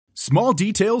Small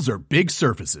details are big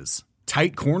surfaces.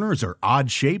 Tight corners are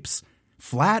odd shapes.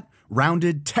 Flat,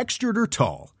 rounded, textured, or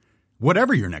tall.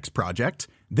 Whatever your next project,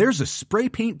 there's a spray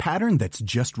paint pattern that's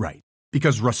just right.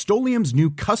 Because Rust-Oleum's new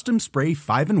Custom Spray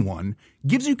 5-in-1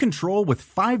 gives you control with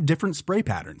 5 different spray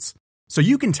patterns. So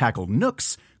you can tackle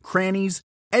nooks, crannies,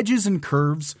 edges, and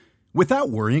curves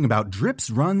without worrying about drips,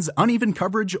 runs, uneven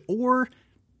coverage, or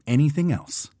anything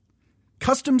else.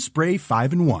 Custom Spray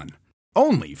 5-in-1.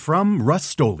 Only from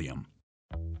Rust-Oleum.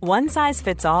 One size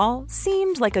fits all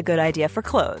seemed like a good idea for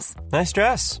clothes. Nice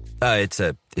dress. It's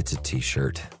a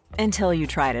t-shirt. Until you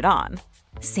tried it on.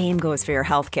 Same goes for your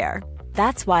healthcare.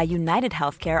 That's why United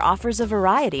Healthcare offers a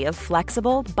variety of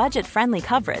flexible, budget-friendly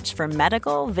coverage for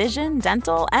medical, vision,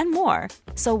 dental, and more.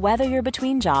 So whether you're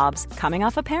between jobs, coming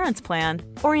off a parent's plan,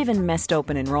 or even missed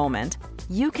open enrollment,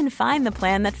 you can find the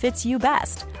plan that fits you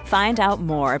best. Find out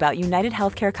more about United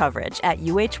Healthcare coverage at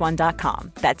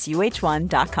uh1.com. That's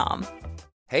uh1.com.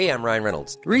 Hey, I'm Ryan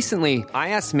Reynolds. Recently, I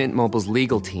asked Mint Mobile's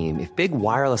legal team if big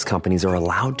wireless companies are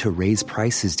allowed to raise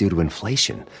prices due to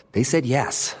inflation. They said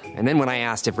yes. And then when I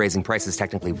asked if raising prices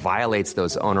technically violates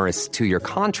those onerous 2-year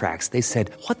contracts, they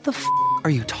said, "What the f*** are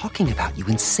you talking about, you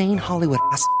insane Hollywood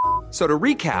ass?" So to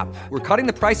recap, we're cutting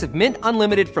the price of Mint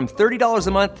Unlimited from $30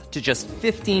 a month to just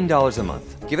 $15 a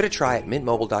month. Give it a try at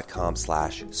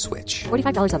mintmobile.com/switch.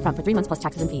 $45 up front for 3 months plus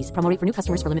taxes and fees. Promo rate for new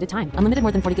customers for limited time. Unlimited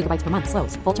more than 40 gigabytes per month.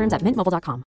 Slows full terms at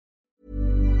mintmobile.com.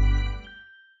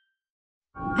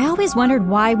 I always wondered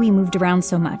why we moved around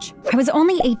so much. I was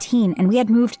only 18 and we had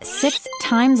moved 6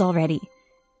 times already.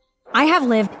 I have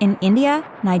lived in India,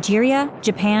 Nigeria,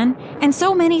 Japan, and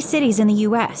so many cities in the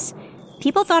US.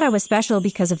 People thought I was special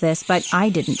because of this, but I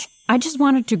didn't. I just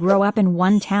wanted to grow up in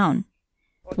one town.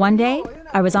 One day,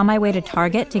 I was on my way to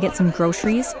Target to get some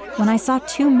groceries when I saw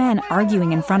 2 men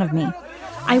arguing in front of me.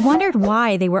 I wondered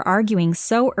why they were arguing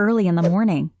so early in the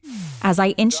morning. As I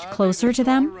inched closer to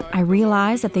them, I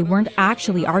realized that they weren't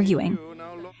actually arguing.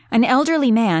 An elderly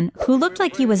man, who looked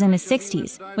like he was in his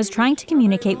 60s, was trying to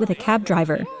communicate with a cab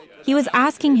driver. He was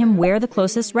asking him where the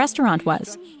closest restaurant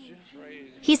was.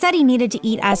 He said he needed to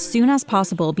eat as soon as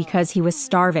possible because he was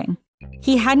starving.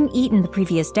 He hadn't eaten the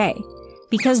previous day,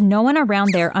 because no one around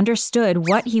there understood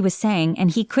what he was saying and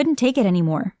he couldn't take it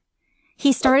anymore.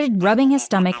 He started rubbing his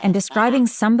stomach and describing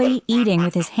somebody eating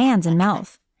with his hands and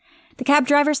mouth. The cab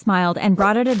driver smiled and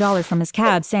brought out $1 from his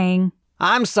cab, saying,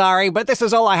 "I'm sorry, but this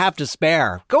is all I have to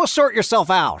spare. Go sort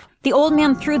yourself out." The old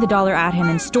man threw the $1 at him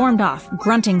and stormed off,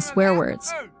 grunting swear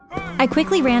words. I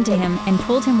quickly ran to him and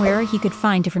told him where he could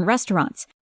find different restaurants.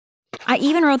 I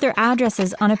even wrote their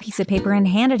addresses on a piece of paper and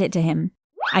handed it to him.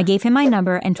 I gave him my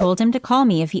number and told him to call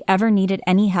me if he ever needed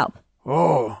any help.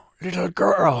 "Oh, little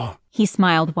girl," he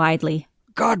smiled widely.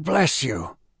 "God bless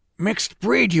you. Mixed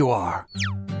breed you are.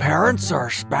 Parents are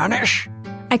Spanish?"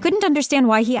 I couldn't understand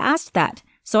why he asked that,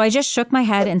 so I just shook my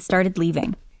head and started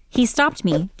leaving. He stopped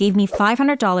me, gave me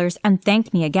 $500, and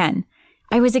thanked me again.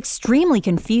 I was extremely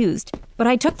confused, but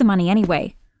I took the money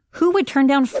anyway. Who would turn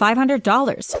down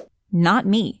 $500? Not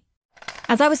me.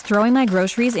 As I was throwing my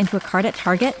groceries into a cart at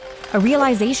Target, a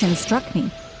realization struck me.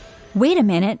 Wait a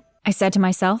minute, I said to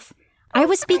myself. I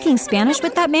was speaking Spanish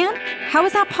with that man? How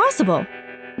is that possible?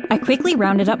 I quickly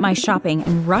rounded up my shopping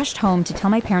and rushed home to tell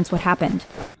my parents what happened.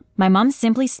 My mom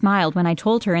simply smiled when I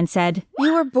told her and said,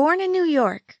 "You were born in New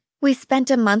York. We spent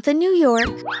a month in New York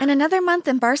and another month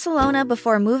in Barcelona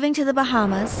before moving to the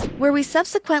Bahamas, where we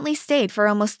subsequently stayed for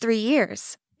almost 3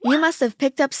 years. You must have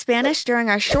picked up Spanish during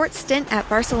our short stint at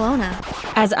Barcelona."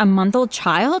 As a month-old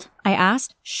child? I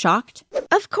asked, shocked.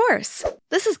 Of course.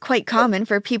 This is quite common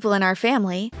for people in our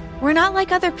family. We're not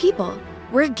like other people.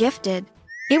 We're gifted.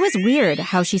 It was weird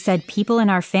how she said people in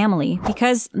our family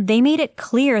because they made it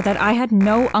clear that I had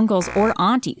no uncles or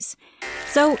aunties.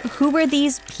 So who were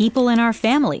these people in our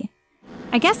family?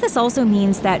 I guess this also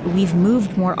means that we've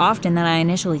moved more often than I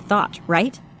initially thought,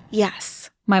 right? Yes,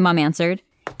 my mom answered.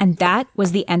 And that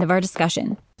was the end of our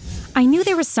discussion. I knew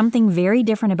there was something very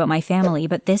different about my family,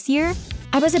 but this year,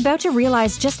 I was about to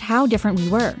realize just how different we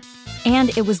were. And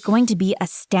it was going to be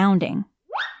astounding.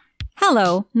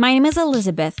 Hello, my name is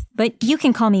Elizabeth, but you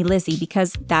can call me Lizzie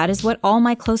because that is what all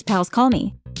my close pals call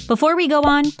me. Before we go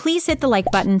on, please hit the like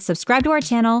button, subscribe to our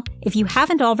channel if you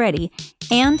haven't already,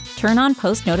 and turn on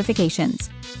post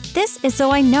notifications. This is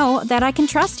so I know that I can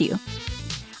trust you.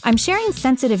 I'm sharing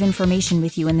sensitive information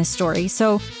with you in this story,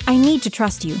 so I need to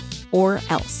trust you, or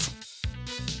else.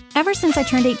 Ever since I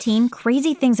turned 18,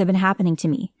 crazy things have been happening to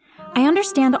me. I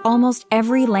understand almost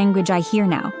every language I hear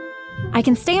now. I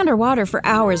can stay underwater for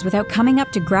hours without coming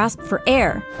up to grasp for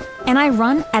air, and I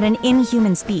run at an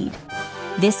inhuman speed.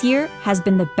 This year has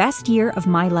been the best year of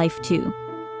my life, too.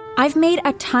 I've made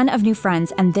a ton of new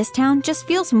friends, and this town just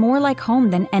feels more like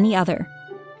home than any other.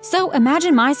 So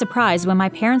imagine my surprise when my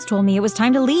parents told me it was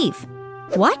time to leave.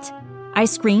 What? I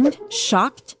screamed,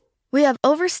 shocked. We have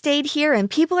overstayed here and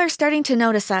people are starting to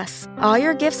notice us. All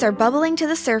your gifts are bubbling to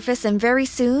the surface, and very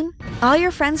soon, all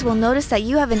your friends will notice that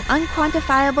you have an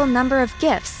unquantifiable number of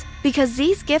gifts, because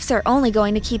these gifts are only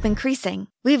going to keep increasing.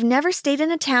 We've never stayed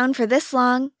in a town for this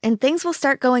long, and things will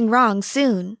start going wrong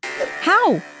soon.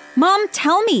 How? Mom,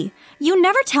 tell me. You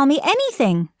never tell me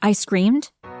anything, I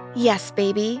screamed. Yes,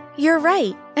 baby, you're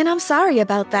right, and I'm sorry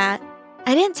about that.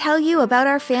 I didn't tell you about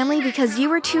our family because you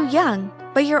were too young,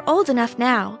 but you're old enough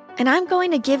now. And I'm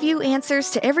going to give you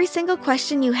answers to every single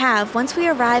question you have once we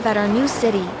arrive at our new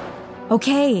city.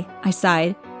 Okay, I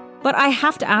sighed. But I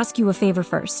have to ask you a favor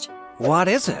first. What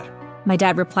is it? My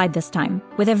dad replied this time,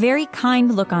 with a very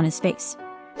kind look on his face.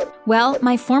 Well,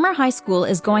 my former high school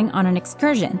is going on an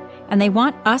excursion, and they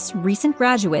want us recent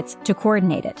graduates to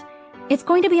coordinate it. It's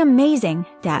going to be amazing,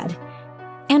 Dad.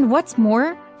 And what's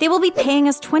more, they will be paying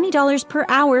us $20 per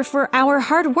hour for our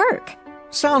hard work.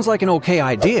 Sounds like an okay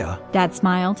idea. Dad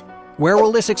smiled. Where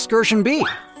will this excursion be?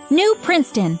 New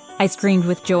Princeton, I screamed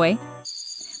with joy.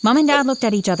 Mom and Dad looked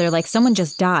at each other like someone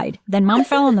just died. Then Mom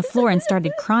fell on the floor and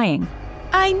started crying.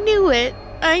 I knew it.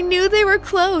 I knew they were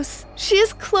close. She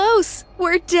is close.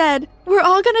 We're dead. We're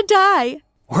all gonna die.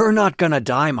 We're not gonna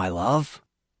die, my love.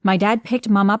 My dad picked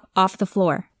Mom up off the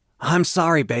floor. I'm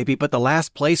sorry, baby, but the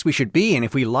last place we should be in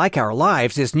if we like our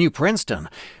lives is New Princeton.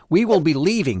 We will be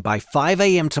leaving by 5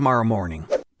 a.m. tomorrow morning.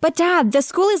 But Dad, the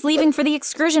school is leaving for the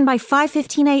excursion by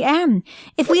 5:15 a.m.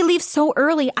 If we leave so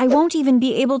early, I won't even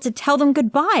be able to tell them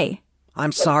goodbye.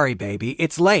 I'm sorry, baby.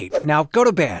 It's late. Now go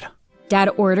to bed. Dad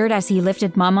ordered as he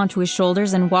lifted Mom onto his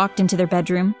shoulders and walked into their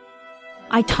bedroom.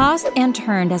 I tossed and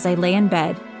turned as I lay in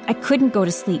bed. I couldn't go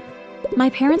to sleep. My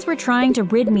parents were trying to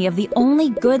rid me of the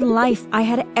only good life I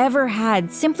had ever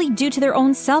had simply due to their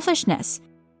own selfishness.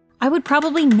 I would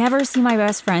probably never see my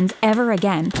best friends ever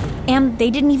again, and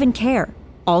they didn't even care.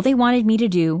 All they wanted me to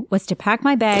do was to pack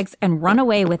my bags and run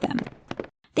away with them.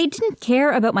 They didn't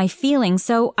care about my feelings,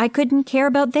 so I couldn't care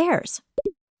about theirs.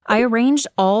 I arranged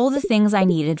all the things I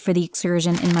needed for the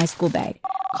excursion in my school bag,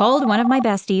 called one of my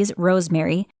besties,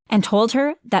 Rosemary, and told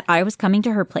her that I was coming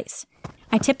to her place.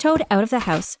 I tiptoed out of the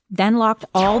house, then locked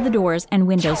all the doors and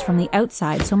windows from the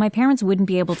outside so my parents wouldn't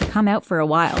be able to come out for a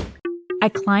while. I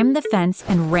climbed the fence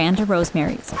and ran to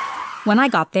Rosemary's. When I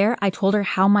got there, I told her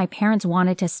how my parents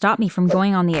wanted to stop me from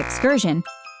going on the excursion,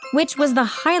 which was the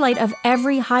highlight of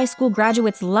every high school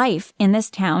graduate's life in this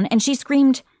town, and she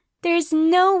screamed, "There's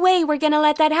no way we're gonna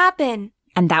let that happen."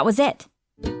 And that was it.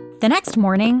 The next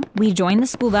morning, we joined the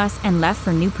school bus and left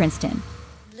for New Princeton.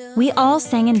 We all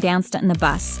sang and danced in the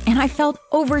bus, and I felt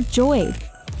overjoyed.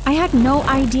 I had no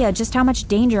idea just how much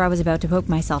danger I was about to poke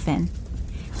myself in.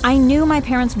 I knew my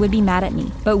parents would be mad at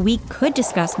me, but we could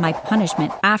discuss my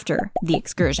punishment after the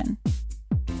excursion.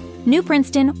 New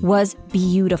Princeton was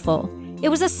beautiful. It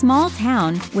was a small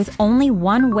town with only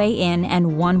one way in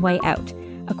and one way out.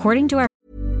 According to our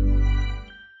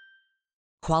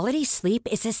Quality sleep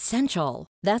is essential.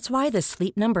 That's why the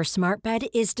Sleep Number Smart Bed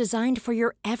is designed for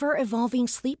your ever-evolving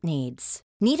sleep needs.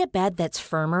 Need a bed that's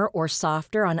firmer or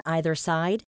softer on either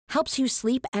side? Helps you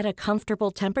sleep at a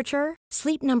comfortable temperature?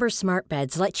 Sleep Number Smart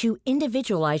Beds let you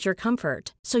individualize your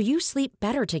comfort, so you sleep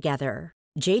better together.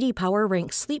 J.D. Power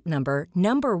ranks Sleep Number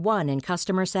number 1 in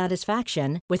customer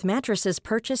satisfaction with mattresses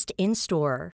purchased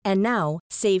in-store. And now,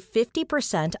 save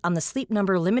 50% on the Sleep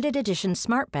Number Limited Edition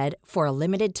Smart Bed for a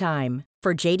limited time.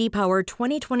 For J.D. Power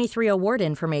 2023 award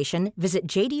information, visit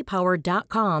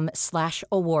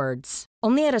jdpower.com/awards.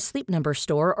 Only at a Sleep Number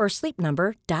store or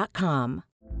sleepnumber.com.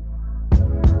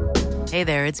 Hey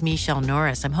there, it's Michelle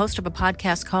Norris. I'm host of a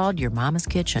podcast called Your Mama's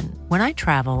Kitchen. When I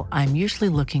travel, I'm usually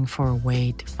looking for a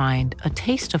way to find a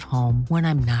taste of home when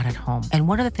I'm not at home. And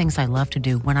one of the things I love to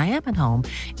do when I am at home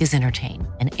is entertain.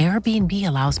 And Airbnb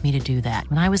allows me to do that.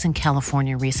 When I was in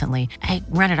California recently, I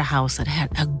rented a house that had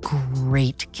a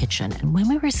great kitchen. And when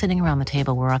we were sitting around the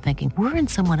table, we were all thinking, we're in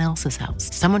someone else's house.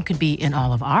 Someone could be in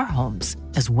all of our homes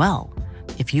as well.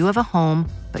 If you have a home,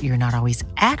 but you're not always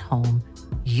at home,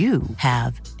 you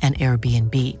have an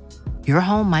Airbnb. Your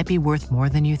home might be worth more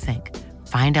than you think.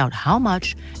 Find out how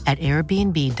much at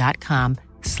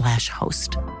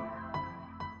airbnb.com/host.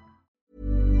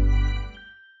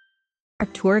 Our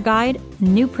tour guide,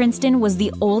 New Princeton was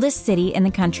the oldest city in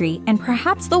the country and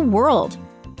perhaps the world.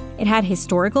 It had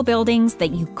historical buildings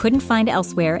that you couldn't find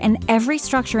elsewhere, and every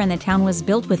structure in the town was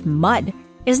built with mud.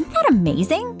 Isn't that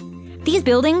amazing? These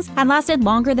buildings had lasted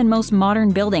longer than most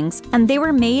modern buildings, and they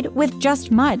were made with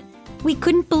just mud. We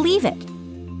couldn't believe it.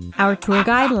 Our tour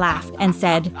guide laughed and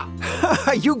said,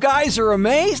 You guys are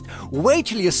amazed? Wait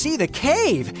till you see the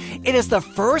cave. It is the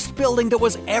first building that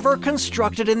was ever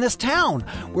constructed in this town,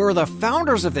 where the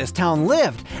founders of this town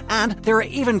lived, and there are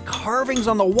even carvings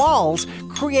on the walls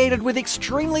created with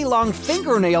extremely long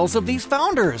fingernails of these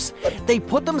founders. They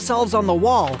put themselves on the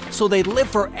wall so they'd live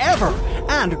forever,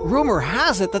 and rumor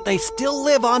has it that they still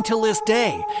live on till this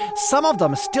day. Some of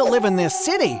them still live in this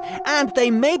city, and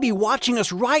they may be watching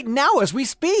us right now as we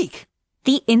speak.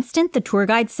 The instant the tour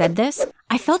guide said this,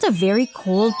 I felt a very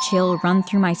cold chill run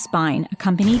through my spine,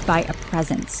 accompanied by a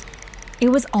presence. It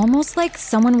was almost like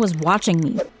someone was watching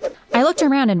me. I looked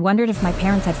around and wondered if my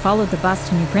parents had followed the bus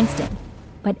to New Princeton.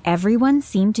 But everyone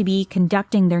seemed to be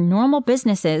conducting their normal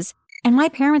businesses, and my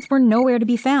parents were nowhere to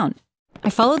be found.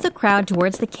 I followed the crowd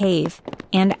towards the cave,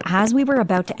 and as we were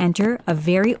about to enter, a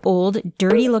very old,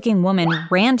 dirty-looking woman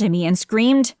ran to me and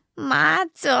screamed, "My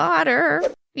daughter,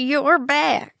 you're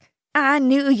back. I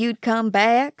knew you'd come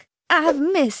back. I've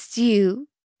missed you."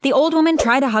 The old woman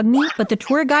tried to hug me, but the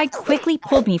tour guide quickly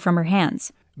pulled me from her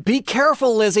hands. Be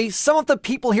careful, Lizzie. Some of the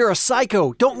people here are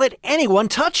psycho. Don't let anyone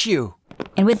touch you.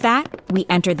 And with that, we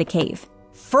entered the cave.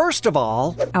 First of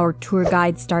all, our tour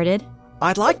guide started,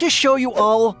 I'd like to show you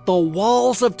all the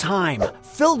walls of time,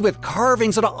 filled with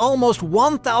carvings that are almost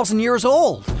 1,000 years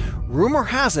old. Rumor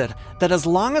has it that as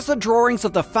long as the drawings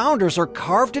of the founders are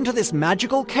carved into this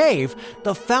magical cave,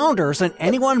 the founders and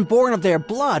anyone born of their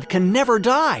blood can never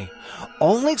die.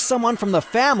 Only someone from the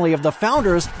family of the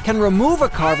founders can remove a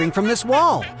carving from this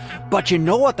wall. But you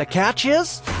know what the catch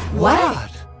is?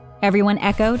 What? Everyone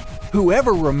echoed.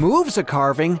 Whoever removes a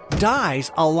carving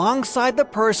dies alongside the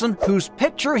person whose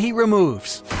picture he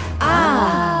removes.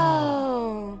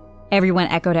 Oh. Everyone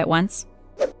echoed at once.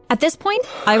 At this point,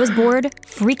 I was bored,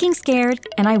 freaking scared,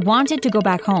 and I wanted to go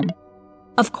back home.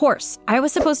 Of course, I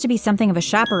was supposed to be something of a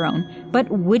chaperone, but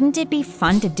wouldn't it be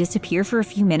fun to disappear for a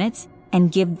few minutes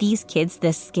and give these kids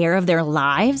the scare of their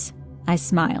lives? I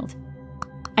smiled.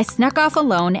 I snuck off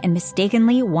alone and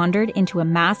mistakenly wandered into a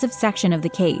massive section of the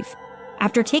cave.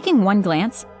 After taking one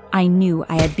glance, I knew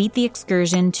I had beat the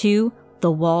excursion to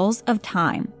the walls of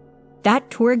time.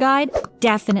 That tour guide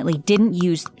definitely didn't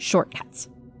use shortcuts.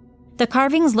 The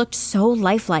carvings looked so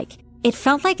lifelike. It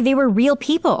felt like they were real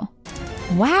people.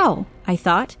 Wow, I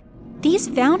thought. These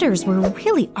founders were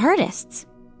really artists.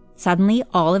 Suddenly,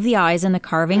 all of the eyes in the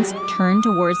carvings turned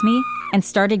towards me and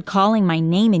started calling my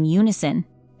name in unison.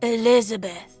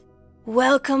 Elizabeth,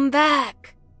 welcome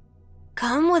back.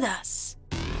 Come with us.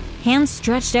 Hands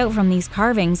stretched out from these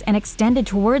carvings and extended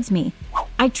towards me.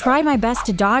 I tried my best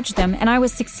to dodge them, and I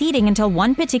was succeeding until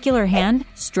one particular hand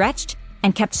stretched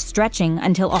and kept stretching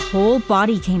until a whole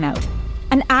body came out.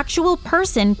 An actual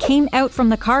person came out from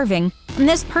the carving, and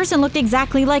this person looked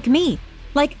exactly like me,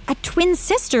 like a twin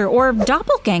sister or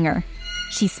doppelganger.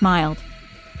 She smiled.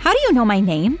 How do you know my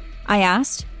name? I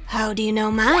asked. How do you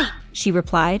know mine? She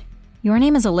replied. Your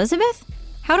name is Elizabeth?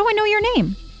 How do I know your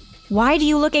name? Why do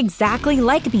you look exactly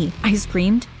like me? I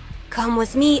screamed. Come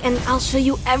with me and I'll show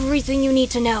you everything you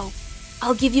need to know.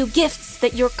 I'll give you gifts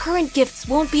that your current gifts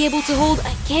won't be able to hold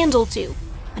a candle to,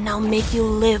 and I'll make you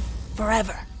live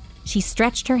forever. She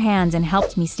stretched her hands and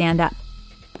helped me stand up.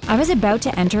 I was about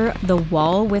to enter the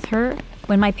wall with her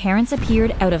when my parents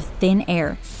appeared out of thin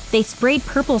air. They sprayed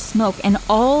purple smoke and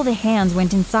all the hands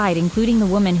went inside, including the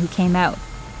woman who came out.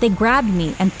 They grabbed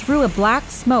me and threw a black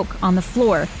smoke on the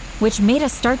floor, which made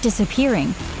us start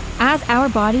disappearing. As our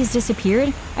bodies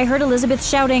disappeared, I heard Elizabeth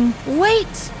shouting,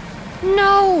 "Wait!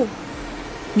 No!"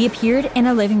 We appeared in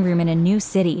a living room in a new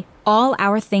city. All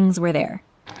our things were there.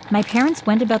 My parents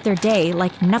went about their day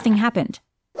like nothing happened.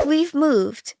 We've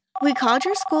moved. We called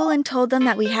your school and told them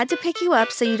that we had to pick you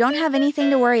up so you don't have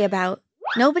anything to worry about.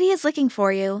 Nobody is looking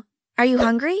for you. Are you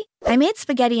hungry? I made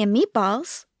spaghetti and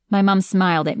meatballs. My mom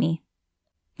smiled at me.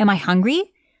 Am I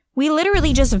hungry? We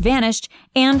literally just vanished,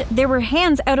 and there were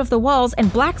hands out of the walls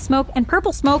and black smoke and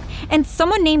purple smoke and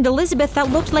someone named Elizabeth that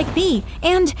looked like me,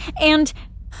 and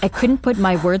I couldn't put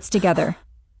my words together.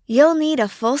 You'll need a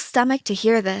full stomach to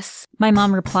hear this, my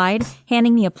mom replied,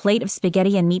 handing me a plate of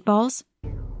spaghetti and meatballs.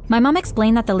 My mom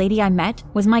explained that the lady I met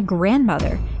was my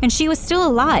grandmother, and she was still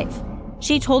alive.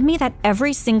 She told me that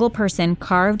every single person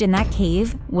carved in that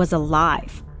cave was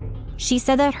alive. She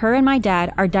said that her and my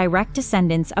dad are direct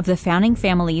descendants of the founding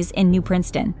families in New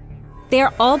Princeton. They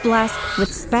are all blessed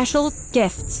with special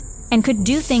gifts and could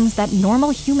do things that normal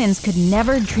humans could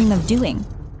never dream of doing.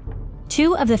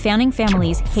 2 of the founding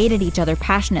families hated each other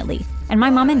passionately, and my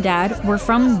mom and dad were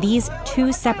from these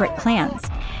 2 separate clans.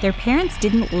 Their parents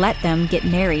didn't let them get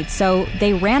married, so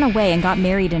they ran away and got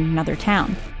married in another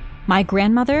town. My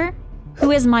grandmother, who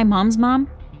is my mom's mom,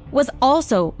 was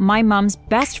also my mom's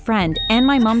best friend, and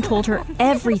my mom told her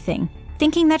everything,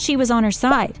 thinking that she was on her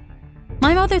side.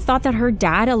 My mother thought that her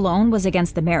dad alone was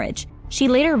against the marriage. She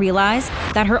later realized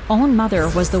that her own mother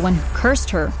was the one who cursed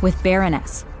her with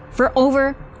Baroness for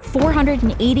over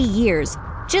 480 years,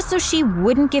 just so she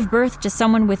wouldn't give birth to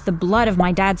someone with the blood of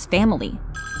my dad's family.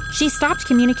 She stopped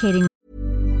communicating.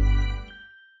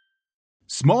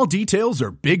 Small details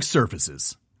are big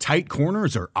surfaces. Tight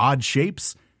corners are odd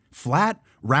shapes. Flat,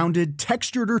 rounded,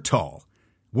 textured, or tall.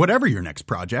 Whatever your next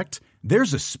project,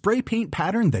 there's a spray paint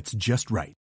pattern that's just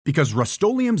right. Because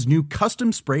Rust-Oleum's new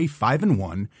Custom Spray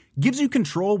 5-in-1 gives you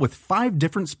control with 5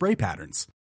 different spray patterns.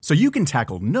 So you can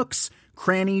tackle nooks,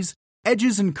 crannies,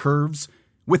 edges, and curves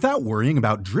without worrying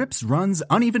about drips, runs,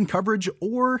 uneven coverage,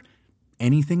 or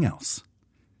anything else.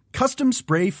 Custom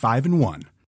Spray 5-in-1.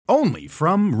 Only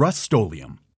from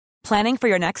Rust-Oleum. Planning for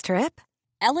your next trip?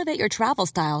 Elevate your travel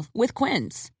style with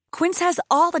Quince. Quince has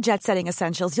all the jet-setting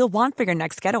essentials you'll want for your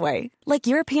next getaway, like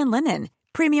European linen,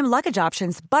 premium luggage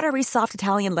options, buttery soft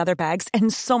Italian leather bags,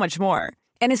 and so much more.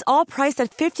 And is all priced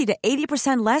at 50 to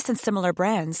 80% less than similar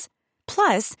brands.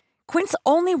 Plus, Quince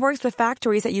only works with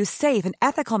factories that use safe and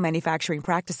ethical manufacturing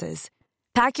practices.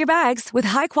 Pack your bags with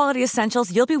high-quality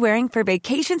essentials you'll be wearing for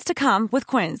vacations to come with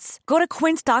Quince. Go to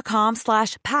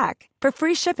quince.com/pack for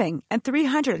free shipping and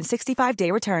 365-day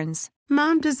returns.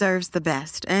 Mom deserves the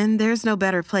best, and there's no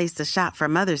better place to shop for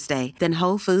Mother's Day than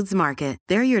Whole Foods Market.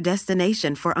 They're your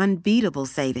destination for unbeatable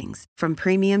savings, from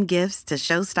premium gifts to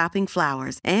show-stopping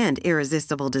flowers and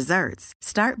irresistible desserts.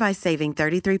 Start by saving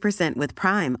 33% with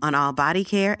Prime on all body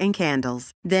care and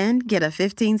candles. Then get a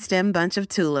 15-stem bunch of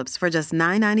tulips for just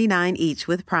 $9.99 each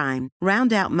with Prime.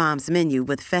 Round out Mom's menu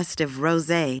with festive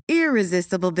rosé,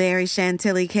 irresistible berry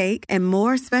chantilly cake, and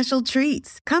more special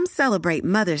treats. Come celebrate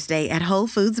Mother's Day at Whole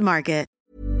Foods Market.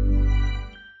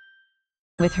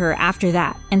 With her after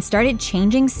that and started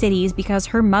changing cities because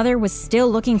her mother was still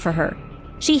looking for her.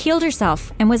 She healed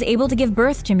herself and was able to give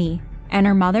birth to me, and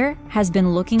her mother has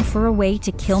been looking for a way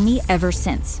to kill me ever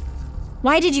since.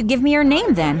 Why did you give me your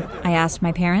name then? I asked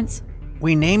my parents.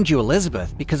 We named you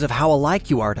Elizabeth because of how alike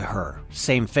you are to her.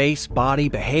 Same face, body,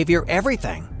 behavior,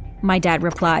 everything. My dad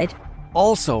replied.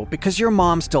 Also, because your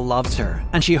mom still loves her,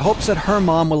 and she hopes that her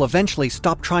mom will eventually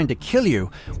stop trying to kill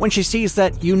you when she sees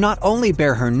that you not only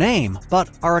bear her name, but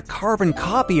are a carbon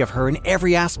copy of her in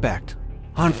every aspect.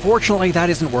 Unfortunately, that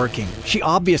isn't working. She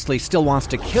obviously still wants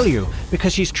to kill you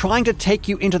because she's trying to take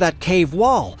you into that cave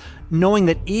wall, knowing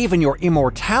that even your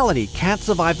immortality can't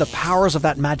survive the powers of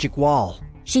that magic wall.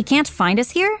 She can't find us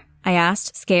here? I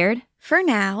asked, scared. For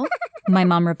now. My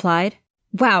mom replied.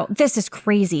 Wow, this is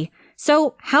crazy.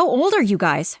 So, how old are you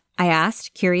guys? I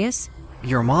asked, curious.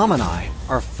 Your mom and I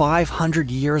are 500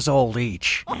 years old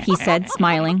each, he said,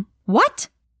 smiling. What?